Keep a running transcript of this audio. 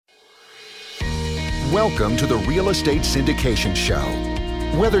Welcome to the Real Estate Syndication Show.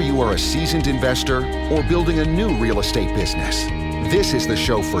 Whether you are a seasoned investor or building a new real estate business, this is the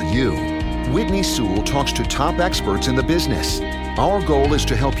show for you. Whitney Sewell talks to top experts in the business. Our goal is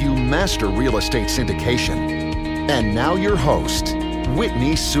to help you master real estate syndication. And now your host,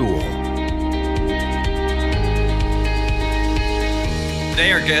 Whitney Sewell.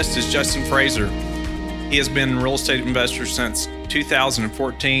 Today our guest is Justin Fraser. He has been a real estate investor since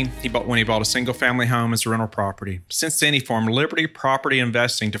 2014. When he bought a single-family home as a rental property. Since then, he formed Liberty Property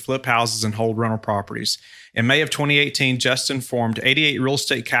Investing to flip houses and hold rental properties. In May of 2018, Justin formed 88 Real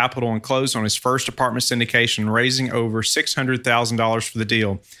Estate Capital and closed on his first apartment syndication, raising over $600,000 for the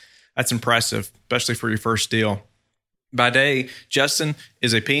deal. That's impressive, especially for your first deal. By day, Justin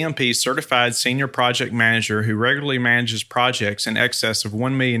is a PMP certified senior project manager who regularly manages projects in excess of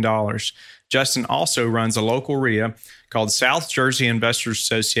 $1 million. Justin also runs a local RIA called South Jersey Investors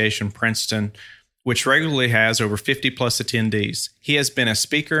Association Princeton, which regularly has over 50 plus attendees. He has been a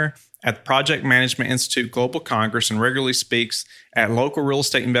speaker at the Project Management Institute Global Congress and regularly speaks at local real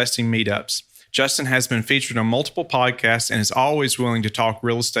estate investing meetups. Justin has been featured on multiple podcasts and is always willing to talk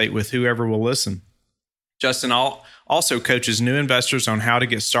real estate with whoever will listen. Justin also coaches new investors on how to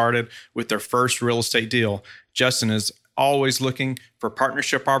get started with their first real estate deal. Justin is always looking for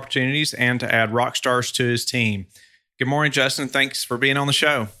partnership opportunities and to add rock stars to his team. Good morning, Justin. Thanks for being on the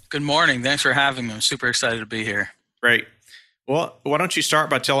show. Good morning. Thanks for having me. I'm super excited to be here. Great. Well, why don't you start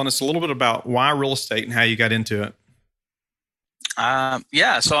by telling us a little bit about why real estate and how you got into it?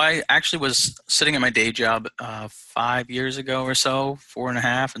 So I actually was sitting at my day job 5 years ago or so,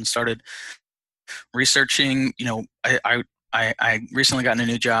 4.5, and started researching. I recently gotten a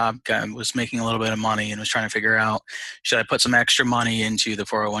new job, was making a little bit of money and was trying to figure out, should I put some extra money into the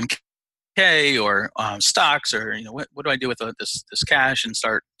 401k or stocks, or what do I do with this cash and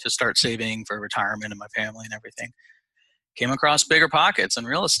start saving for retirement and my family and everything. Came across bigger pockets in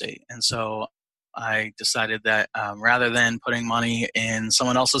real estate. And so I decided that rather than putting money in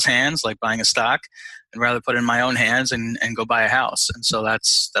someone else's hands, like buying a stock, I'd rather put it in my own hands and go buy a house. And so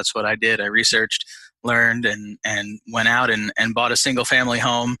that's what I did. I researched, learned, and went out and bought a single family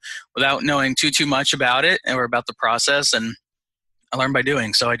home without knowing too much about it or about the process. And I learned by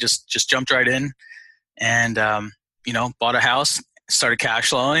doing. So I just jumped right in and, bought a house, started cash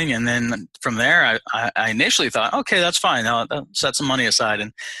flowing. And then from there, I initially thought, okay, that's fine. I'll set some money aside.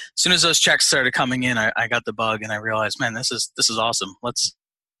 And as soon as those checks started coming in, I got the bug and I realized, man, this is awesome. Let's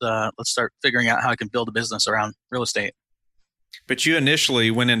start figuring out how I can build a business around real estate. But you initially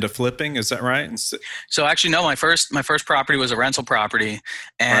went into flipping, is that right? So actually, no. My first property was a rental property,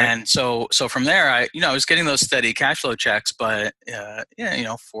 and right. So from there, I was getting those steady cash flow checks, but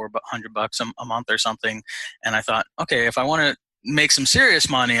 $400 a month or something, and I thought, okay, if I want to make some serious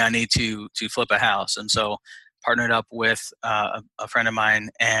money, I need to flip a house, and so partnered up with a friend of mine,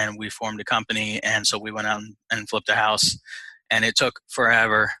 and we formed a company, and so we went out and flipped a house, and it took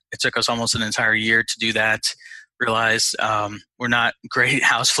forever. It took us almost an entire year to do that. Realized we're not great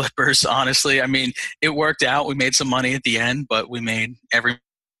house flippers, honestly. I mean, it worked out. We made some money at the end, but we made every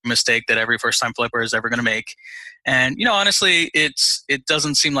mistake that every first-time flipper is ever going to make. And, honestly, it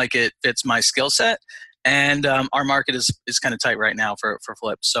doesn't seem like it fits my skill set. And our market is kind of tight right now for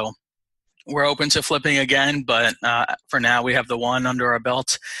flips. So we're open to flipping again, but for now we have the one under our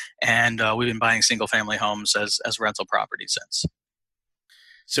belt, and we've been buying single-family homes as rental properties since.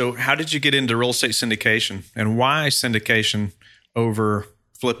 So how did you get into real estate syndication, and why syndication over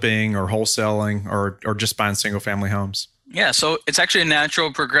flipping or wholesaling or just buying single family homes? Yeah, so it's actually a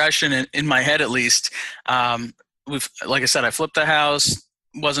natural progression in my head, at least. Like I said, I flipped the house,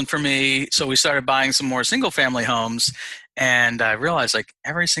 wasn't for me. So we started buying some more single family homes, and I realized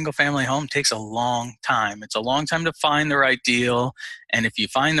every single family home takes a long time. It's a long time to find the right deal. And if you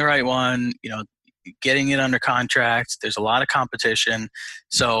find the right one, getting it under contract, there's a lot of competition.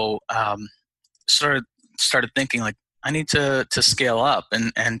 So started thinking I need to scale up,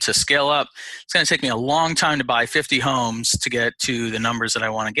 and to scale up, it's going to take me a long time to buy 50 homes to get to the numbers that I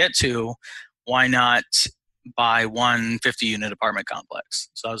want to get to. Why not buy one 50-unit apartment complex?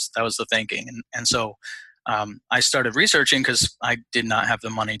 So that was the thinking. And so I started researching because I did not have the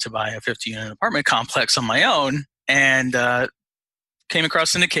money to buy a 50-unit apartment complex on my own, and came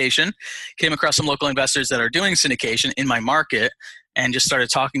across syndication, came across some local investors that are doing syndication in my market, and just started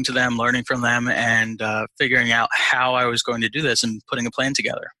talking to them, learning from them, and figuring out how I was going to do this and putting a plan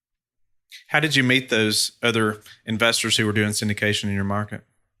together. How did you meet those other investors who were doing syndication in your market?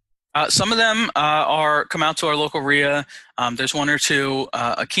 Some of them come out to our local RIA. There's one or two.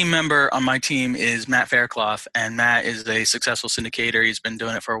 A key member on my team is Matt Fairclough, and Matt is a successful syndicator. He's been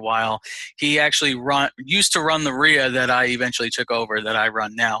doing it for a while. He actually used to run the RIA that I eventually took over, that I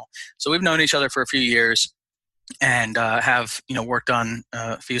run now. So we've known each other for a few years, and have worked on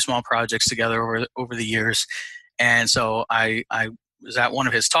a few small projects together over the years. And so I was at one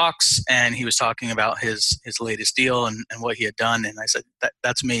of his talks, and he was talking about his latest deal and what he had done. And I said,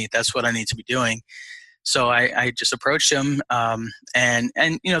 that's me. That's what I need to be doing. So I just approached him. And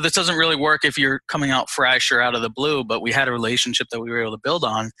this doesn't really work if you're coming out fresh or out of the blue, but we had a relationship that we were able to build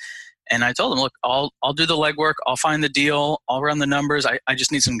on. And I told him, look, I'll do the legwork. I'll find the deal. I'll run the numbers. I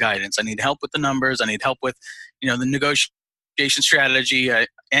just need some guidance. I need help with the numbers. I need help with, the negotiation strategy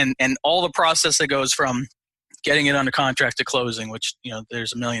and all the process that goes from getting it under contract to closing, which,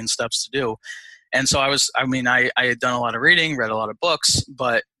 there's a million steps to do. And so I had done a lot of reading, read a lot of books,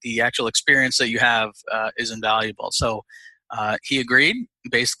 but the actual experience that you have is invaluable. So he agreed,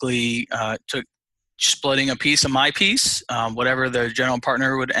 basically took splitting a piece of my piece, whatever the general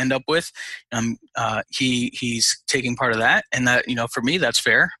partner would end up with. He's taking part of that. And that, for me, that's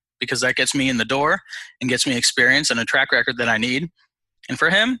fair, because that gets me in the door and gets me experience and a track record that I need. And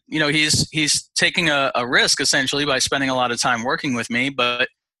for him, he's taking a risk essentially by spending a lot of time working with me, but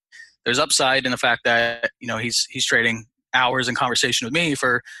there's upside in the fact that, he's trading hours in conversation with me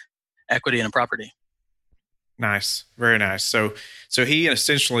for equity in a property. Nice. Very nice. So he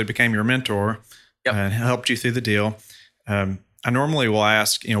essentially became your mentor. Yep. And helped you through the deal. I normally will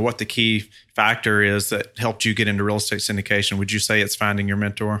ask, what the key factor is that helped you get into real estate syndication. Would you say it's finding your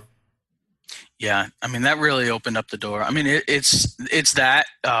mentor? Yeah, that really opened up the door. It's that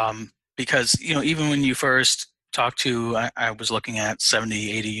because even when you first talk to, I was looking at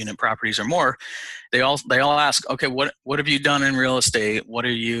 70, 80 unit properties or more. They all ask, okay, what have you done in real estate? What's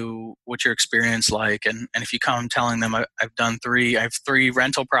your experience like? And if you come telling them I have three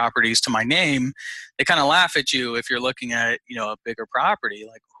rental properties to my name, they kind of laugh at you if you're looking at, a bigger property.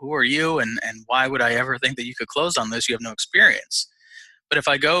 Like, who are you? And why would I ever think that you could close on this? You have no experience. But if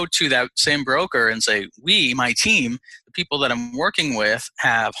I go to that same broker and say, my team, the people that I'm working with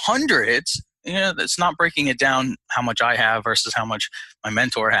have hundreds, it's not breaking it down how much I have versus how much my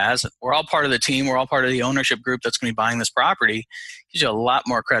mentor has. We're all part of the team. We're all part of the ownership group that's going to be buying this property. It gives you a lot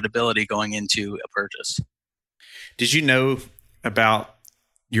more credibility going into a purchase. Did you know about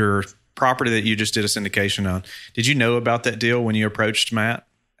your property that you just did a syndication on? Did you know about that deal when you approached Matt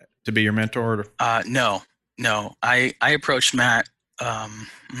to be your mentor? No. I approached Matt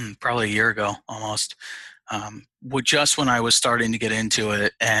probably a year ago almost. Just when I was starting to get into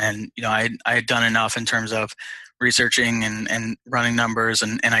it, and I had done enough in terms of researching and running numbers,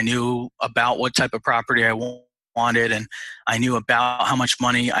 and I knew about what type of property I wanted, and I knew about how much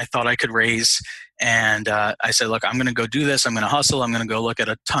money I thought I could raise. And I said, look, I'm going to go do this. I'm going to hustle. I'm going to go look at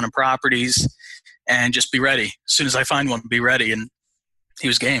a ton of properties and just be ready. As soon as I find one, be ready. And he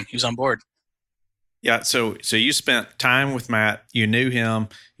was game. He was on board. Yeah. So you spent time with Matt, you knew him,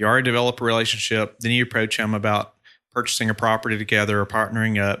 you already developed a relationship. Then you approach him about purchasing a property together or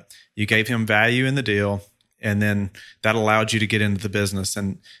partnering up. You gave him value in the deal, and then that allowed you to get into the business.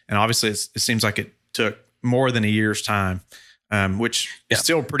 And obviously it seems like it took more than a year's time, which is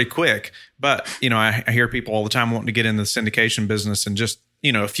still pretty quick. But, I hear people all the time wanting to get into the syndication business in just,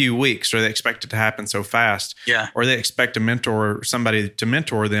 a few weeks, or they expect it to happen so fast. Yeah. Or they expect a mentor or somebody to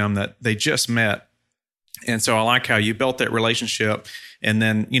mentor them that they just met. And so I like how you built that relationship, and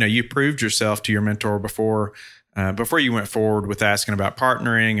then, you proved yourself to your mentor before you went forward with asking about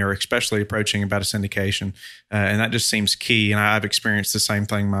partnering, or especially approaching about a syndication. And that just seems key. And I've experienced the same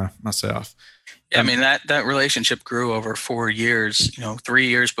thing myself. Yeah, that relationship grew over 4 years, 3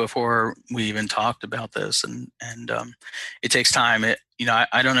 years before we even talked about this. And it takes time.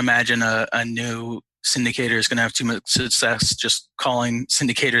 I don't imagine a new syndicator is going to have too much success just calling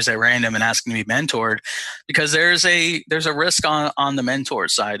syndicators at random and asking to be mentored, because there's a risk on the mentor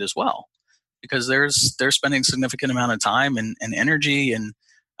side as well, because they're spending a significant amount of time and energy, and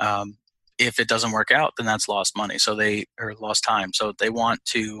if it doesn't work out, then that's lost money. So lost time. So they want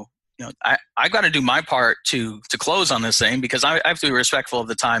to, I got to do my part to close on this thing, because I have to be respectful of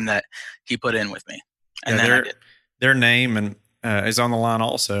the time that he put in with me. And their name and is on the line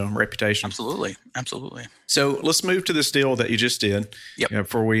also, reputation. Absolutely. So let's move to this deal that you just did. Yep.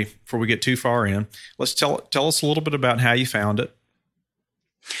 Before we get too far in, let's tell us a little bit about how you found it.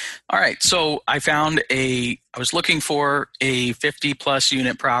 All right. So I was looking for a 50 plus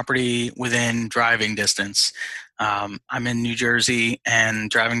unit property within driving distance. I'm in New Jersey, and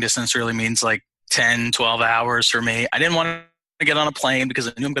driving distance really means like 10, 12 hours for me. I didn't want to get on a plane because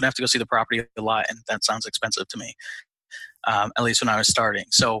I knew I'm going to have to go see the property a lot, and that sounds expensive to me, at least when I was starting.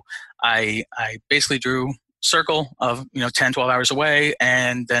 So I basically drew circle of 10, 12 hours away,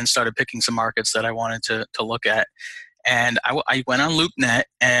 and then started picking some markets that I wanted to look at. And I went on LoopNet,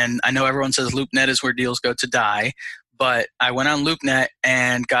 and I know everyone says LoopNet is where deals go to die, but I went on LoopNet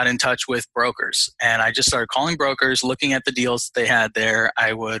and got in touch with brokers. And I just started calling brokers, looking at the deals they had there.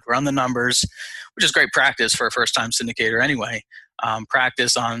 I would run the numbers, which is great practice for a first-time syndicator anyway.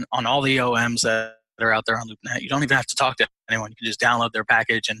 Practice on all the OMs that are out there on LoopNet. You don't even have to talk to anyone. You can just download their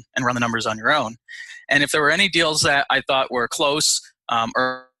package and run the numbers on your own. And if there were any deals that I thought were close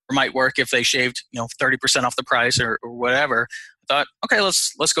or might work if they shaved 30% off the price or whatever, I thought, okay,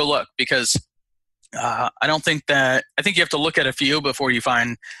 let's go look, because I think you have to look at a few before you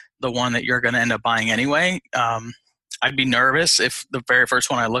find the one that you're going to end up buying anyway. I'd be nervous if the very first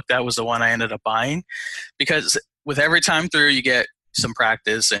one I looked at was the one I ended up buying, because with every time through you get some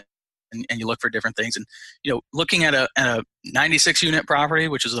practice and you look for different things. And looking at a 96 unit property,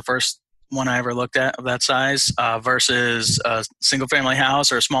 which is the first one I ever looked at of that size, versus a single family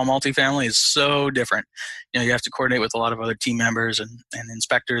house or a small multifamily is so different. You have to coordinate with a lot of other team members and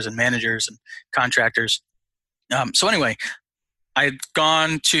inspectors and managers and contractors. So anyway, I'd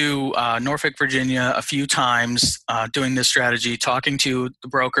gone to Norfolk, Virginia a few times doing this strategy, talking to the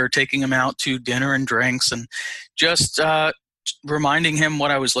broker, taking him out to dinner and drinks, and just reminding him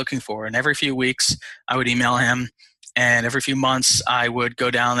what I was looking for. And every few weeks I would email him, and every few months I would go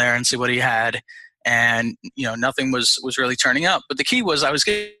down there and see what he had. And nothing was really turning up. But the key was I was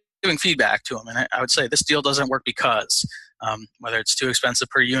giving feedback to him, and I would say, this deal doesn't work because whether it's too expensive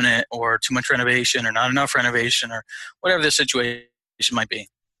per unit or too much renovation or not enough renovation or whatever the situation might be.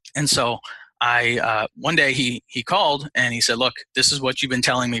 And so one day he called and he said, look, this is what you've been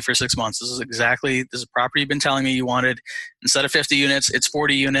telling me for 6 months. This is a property you've been telling me you wanted. Instead of 50 units, it's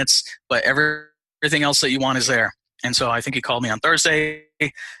 40 units, but everything else that you want is there. And so I think he called me on Thursday.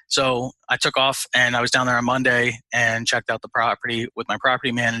 So I took off and I was down there on Monday and checked out the property with my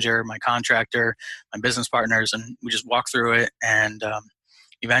property manager, my contractor, my business partners, and we just walked through it and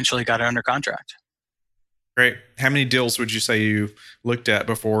eventually got it under contract. Great. How many deals would you say you looked at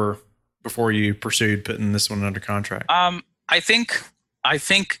before you pursued putting this one under contract? I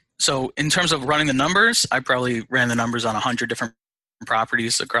think so. In terms of running the numbers, I probably ran the numbers on 100 different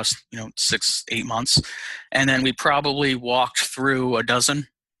properties across 6-8 months, and then we probably walked through a dozen,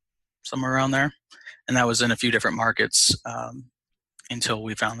 somewhere around there, and that was in a few different markets until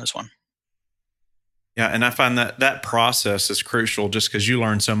we found this one. Yeah, and I find that process is crucial just because you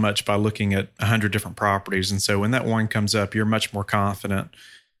learn so much by looking at 100 different properties, and so when that one comes up, you're much more confident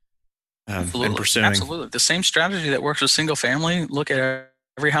in pursuing. Absolutely, the same strategy that works with single family. Look at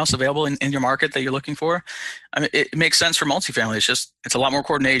every house available in your market that you're looking for. I mean, it makes sense for multifamily. It's a lot more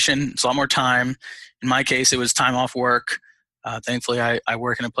coordination. It's a lot more time. In my case, it was time off work. Thankfully, I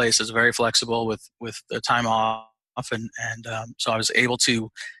work in a place that's very flexible with the time off. And so I was able to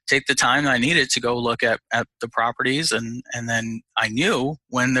take the time that I needed to go look at the properties. And then I knew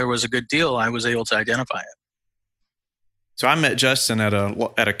when there was a good deal, I was able to identify it. So I met Justin at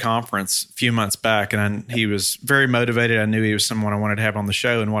a conference a few months back, and he was very motivated. I knew he was someone I wanted to have on the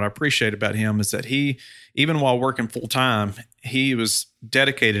show. And what I appreciate about him is that he, even while working full time, he was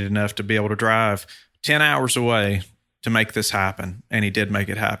dedicated enough to be able to drive 10 hours away to make this happen. And he did make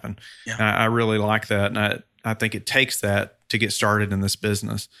it happen. Yeah. And I really like that. And I think it takes that to get started in this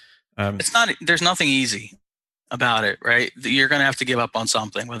business. There's nothing easy about it, right? You're going to have to give up on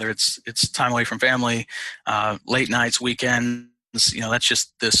something, whether it's time away from family, late nights, weekends, that's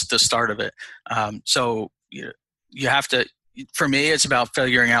just the start of it. So you have to, for me, it's about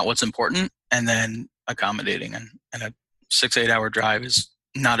figuring out what's important and then accommodating, and a 6-8 hour drive is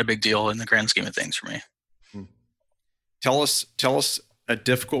not a big deal in the grand scheme of things for me. Tell us a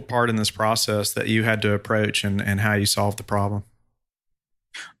difficult part in this process that you had to approach and how you solved the problem.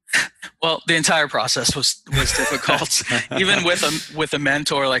 Well, the entire process was difficult. Even with a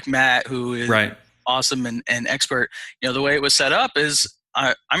mentor like Matt, who is right. Awesome and expert, the way it was set up is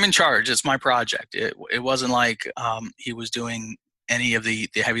I'm in charge. It's my project. It wasn't like he was doing any of the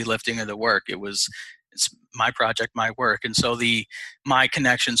heavy lifting of the work. It's my project, my work, and so my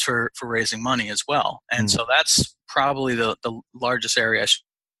connections for raising money as well. And so that's probably the largest area I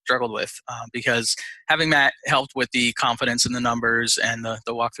struggled with, because having Matt helped with the confidence in the numbers and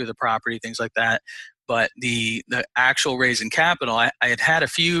the walk through the property, things like that. But the actual raising capital, I had a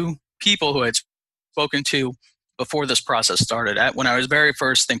few people who I'd spoken to before this process started, when I was very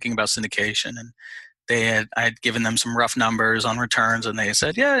first thinking about syndication, and I had given them some rough numbers on returns, and they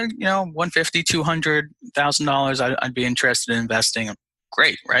said, yeah, $150,000, $200,000, I'd be interested in investing.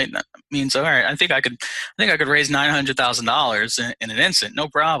 Great, right? That means, all right, I think I could raise $900,000 in an instant, no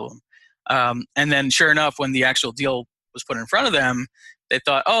problem. And then sure enough, when the actual deal was put in front of them, they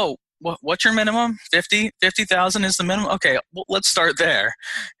thought, oh, what's your minimum? 50,000 is the minimum? Okay, well, let's start there.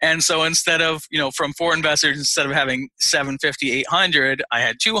 And so instead of, from 4 investors, instead of having 750, 800, I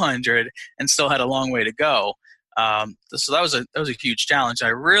had 200 and still had a long way to go. So that was a huge challenge. I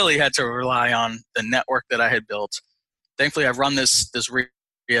really had to rely on the network that I had built. Thankfully, I've run this RIA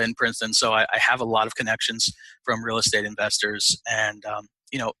in Princeton, so I have a lot of connections from real estate investors. And,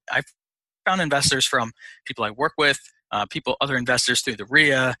 I've found investors from people I work with, other investors through the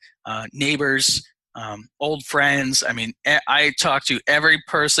RIA, neighbors, old friends. I mean, I talk to every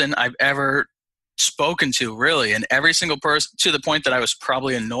person I've ever spoken to, really, and every single person, to the point that I was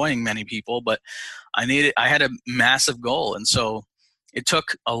probably annoying many people, but I had a massive goal. And so it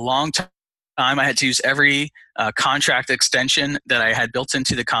took a long time. I had to use every contract extension that I had built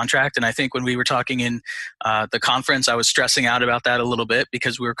into the contract. And I think when we were talking in the conference, I was stressing out about that a little bit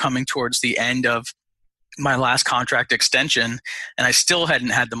because we were coming towards the end of my last contract extension and I still hadn't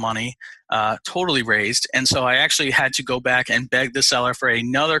had the money totally raised. And so I actually had to go back and beg the seller for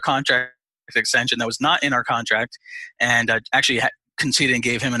another contract extension that was not in our contract, and actually conceded and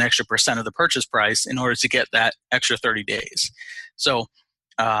gave him an extra % of the purchase price in order to get that extra 30 days. So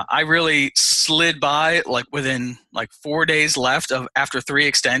I really slid by within 4 days left after 3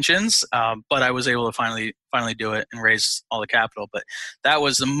 extensions, but I was able to finally do it and raise all the capital. But that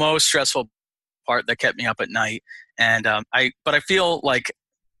was the most stressful part that kept me up at night. And I feel like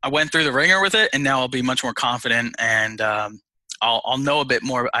I went through the ringer with it, and now I'll be much more confident, and I'll know a bit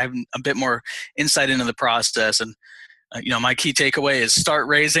more. I have a bit more insight into the process. And my key takeaway is start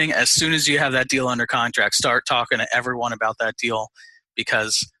raising as soon as you have that deal under contract. Start talking to everyone about that deal.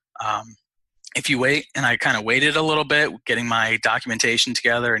 Because if you wait, and I kind of waited a little bit, getting my documentation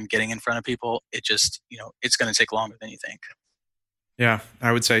together and getting in front of people, it just, it's going to take longer than you think. Yeah,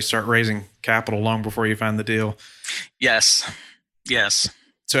 I would say start raising capital long before you find the deal. Yes.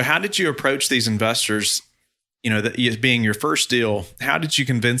 So how did you approach these investors, that being your first deal? How did you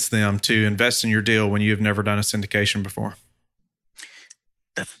convince them to invest in your deal when you've never done a syndication before?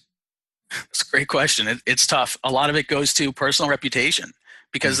 That's a great question. It's tough. A lot of it goes to personal reputation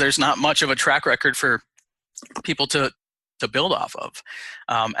because there's not much of a track record for people to build off of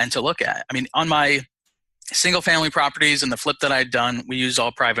and to look at. I mean, on my single family properties and the flip that I'd done, we used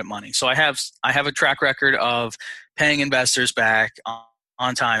all private money. So I have a track record of paying investors back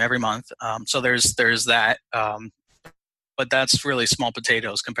on time every month. So there's that. But that's really small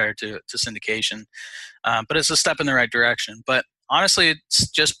potatoes compared to syndication. But it's a step in the right direction. But honestly, it's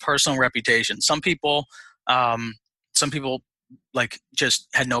just personal reputation. Some people just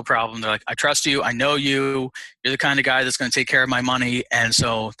had no problem. They're like, I trust you. I know you. You're the kind of guy that's going to take care of my money. And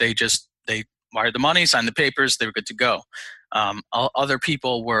so they wired the money, signed the papers. They were good to go. Other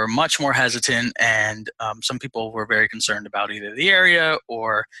people were much more hesitant, and some people were very concerned about either the area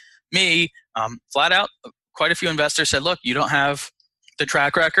or me. Flat out, quite a few investors said, look, you don't have the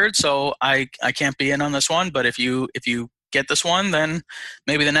track record, so I can't be in on this one. But if you get this one, then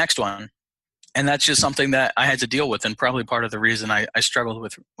maybe the next one. And that's just something that I had to deal with, and probably part of the reason I struggled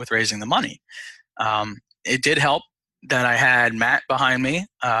with raising the money. It did help that I had Matt behind me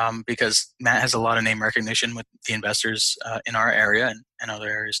because Matt has a lot of name recognition with the investors in our area and other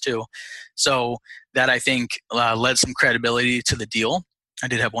areas too. So that, I think, led some credibility to the deal. I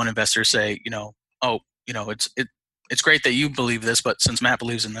did have one investor say, it's great that you believe this, but since Matt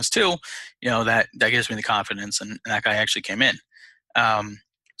believes in this too, that gives me the confidence, and that guy actually came in.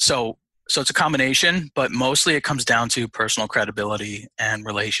 So it's a combination, but mostly it comes down to personal credibility and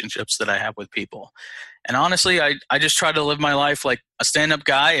relationships that I have with people. And honestly, I just try to live my life like a stand-up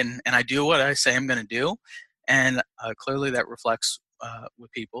guy, and I do what I say I'm going to do. And clearly that reflects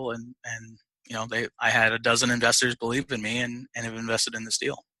with people. And I had a dozen investors believe in me and have invested in this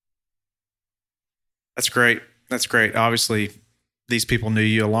deal. That's great. Obviously, these people knew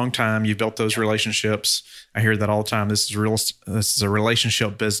you a long time. You built those relationships. I hear that all the time. This is a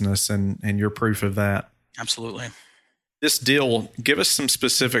relationship business, and you're proof of that. Absolutely. This deal, give us some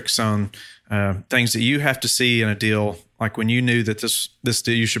specifics on things that you have to see in a deal. Like when you knew that this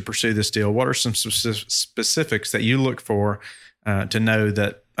deal, you should pursue this deal. What are some specifics that you look for to know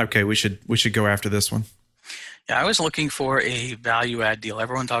that, okay, we should go after this one? Yeah, I was looking for a value add deal.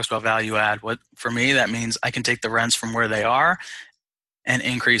 Everyone talks about value add. For me, that means I can take the rents from where they are and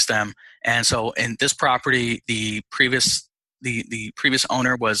increase them. And so in this property, the previous the previous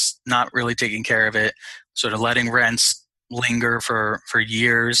owner was not really taking care of it, sort of letting rents linger for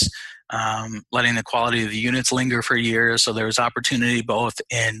years, letting the quality of the units linger for years. So there was opportunity both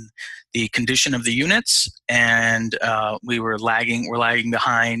in the condition of the units, and we're lagging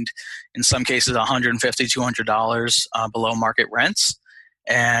behind, in some cases $150, $200 below market rents.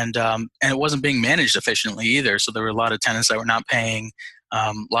 And it wasn't being managed efficiently either. So there were a lot of tenants that were not paying,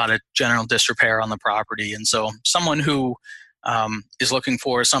 a lot of general disrepair on the property. And so someone who is looking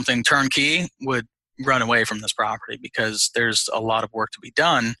for something turnkey would run away from this property because there's a lot of work to be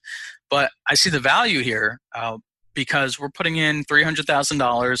done. But I see the value here because we're putting in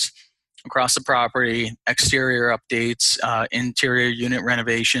 $300,000 across the property, exterior updates, interior unit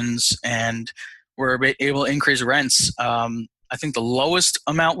renovations, and we're able to increase rents. I think the lowest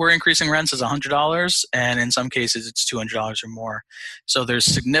amount we're increasing rents is $100, and in some cases it's $200 or more. So there's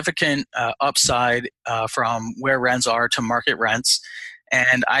significant upside from where rents are to market rents.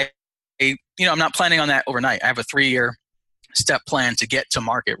 And I'm not planning on that overnight. I have a 3-year step plan to get to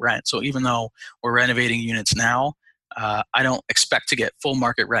market rent. So even though we're renovating units now, I don't expect to get full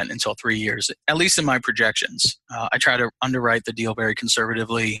market rent until 3 years, at least in my projections. I try to underwrite the deal very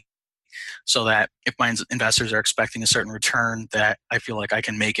conservatively, so that if my investors are expecting a certain return, that I feel like I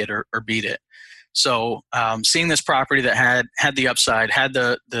can make it or beat it. So seeing this property that had the upside, had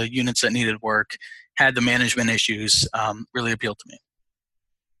the units that needed work, had the management issues, really appealed to me.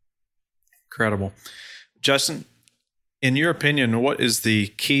 Incredible. Justin, in your opinion, what is the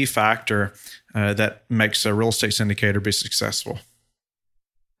key factor that makes a real estate syndicator be successful?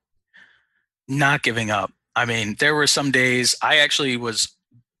 Not giving up. I mean, there were some days I actually was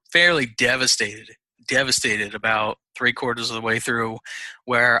fairly devastated about 3/4 of the way through,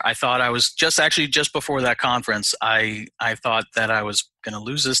 where I thought I was just before that conference, I thought that I was going to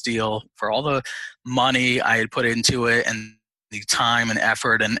lose this deal for all the money I had put into it and the time and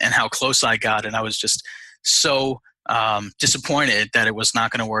effort and how close I got. And I was just so disappointed that it was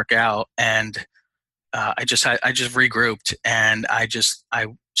not going to work out. And I just regrouped, and I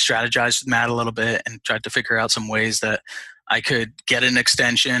strategized with Matt a little bit and tried to figure out some ways that I could get an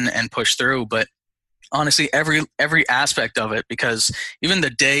extension and push through. But honestly, every aspect of it, because even the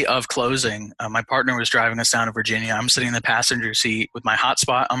day of closing, my partner was driving us down to Virginia. I'm sitting in the passenger seat with my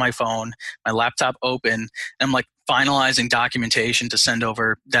hotspot on my phone, my laptop open, and I'm like finalizing documentation to send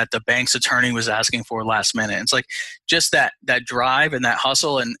over that the bank's attorney was asking for last minute. It's like just that drive and that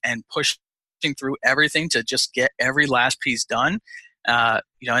hustle and pushing through everything to just get every last piece done.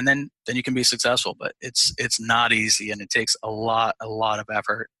 And then you can be successful, but it's not easy, and it takes a lot of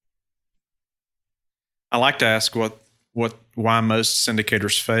effort. I like to ask why most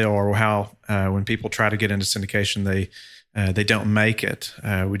syndicators fail, or how when people try to get into syndication, they don't make it.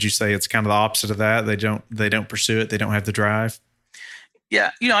 Would you say it's kind of the opposite of that? They don't pursue it. They don't have the drive.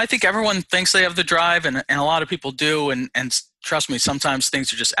 Yeah, I think everyone thinks they have the drive, and a lot of people do. And trust me, sometimes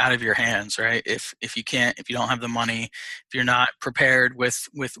things are just out of your hands, right? If you don't have the money, if you're not prepared with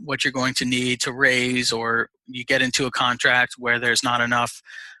what you're going to need to raise, or you get into a contract where there's not enough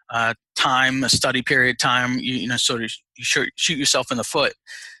time, a study period time, you shoot yourself in the foot.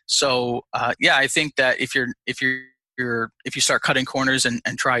 So I think that if you start cutting corners and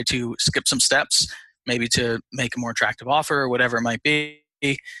try to skip some steps, maybe to make a more attractive offer or whatever it might be,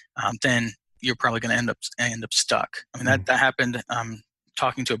 then you're probably going to end up stuck. I mean, that happened. I'm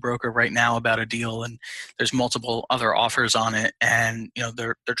talking to a broker right now about a deal, and there's multiple other offers on it, and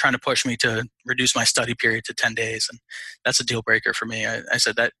they're trying to push me to reduce my study period to 10 days, and that's a deal breaker for me. I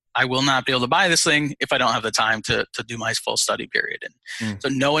said that I will not be able to buy this thing if I don't have the time to do my full study period. And so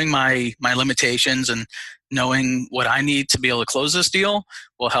knowing my limitations and knowing what I need to be able to close this deal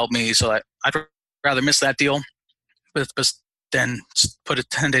will help me. So I'd rather miss that deal, but then put a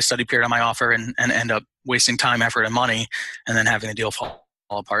 10-day study period on my offer and end up wasting time, effort, and money, and then having a deal fall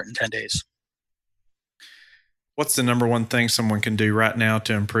apart in 10 days. What's the number one thing someone can do right now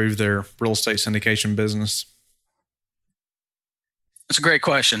to improve their real estate syndication business? That's a great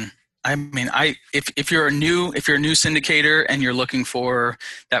question. I mean, if you're a new syndicator and you're looking for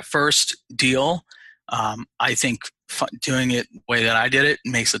that first deal, I think doing it the way that I did it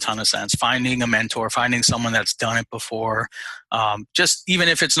makes a ton of sense. Finding a mentor, finding someone that's done it before, just even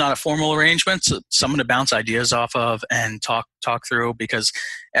if it's not a formal arrangement, so someone to bounce ideas off of and talk through, because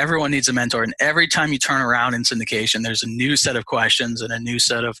everyone needs a mentor. And every time you turn around in syndication, there's a new set of questions and a new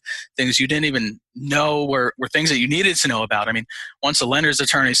set of things you didn't even know were things that you needed to know about. I mean, once a lender's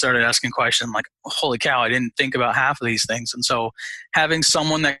attorney started asking questions, I'm like, holy cow, I didn't think about half of these things. And so having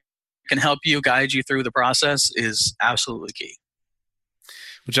someone that can help you, guide you through the process is absolutely key.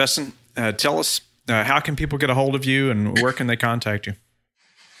 Well, Justin, tell us how can people get a hold of you, and where can they contact you?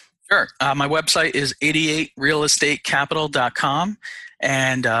 Sure. My website is 88realestatecapital.com,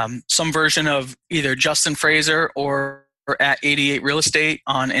 and some version of either Justin Fraser or at 88 Real Estate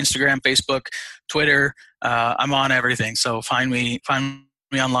on Instagram, Facebook, Twitter. I'm on everything. So find me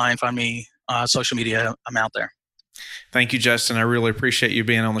online, find me social media. I'm out there. Thank you, Justin. I really appreciate you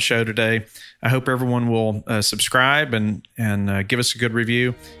being on the show today. I hope everyone will subscribe and give us a good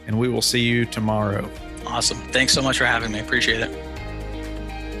review, and we will see you tomorrow. Awesome. Thanks so much for having me. Appreciate it.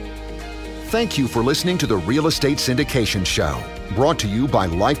 Thank you for listening to the Real Estate Syndication Show, brought to you by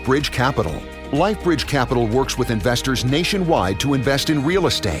LifeBridge Capital. LifeBridge Capital works with investors nationwide to invest in real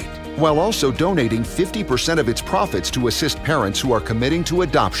estate, while also donating 50% of its profits to assist parents who are committing to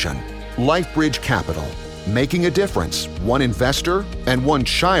adoption. LifeBridge Capital, making a difference, one investor and one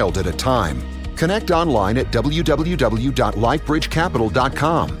child at a time. Connect online at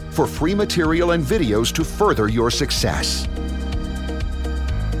www.lifebridgecapital.com for free material and videos to further your success.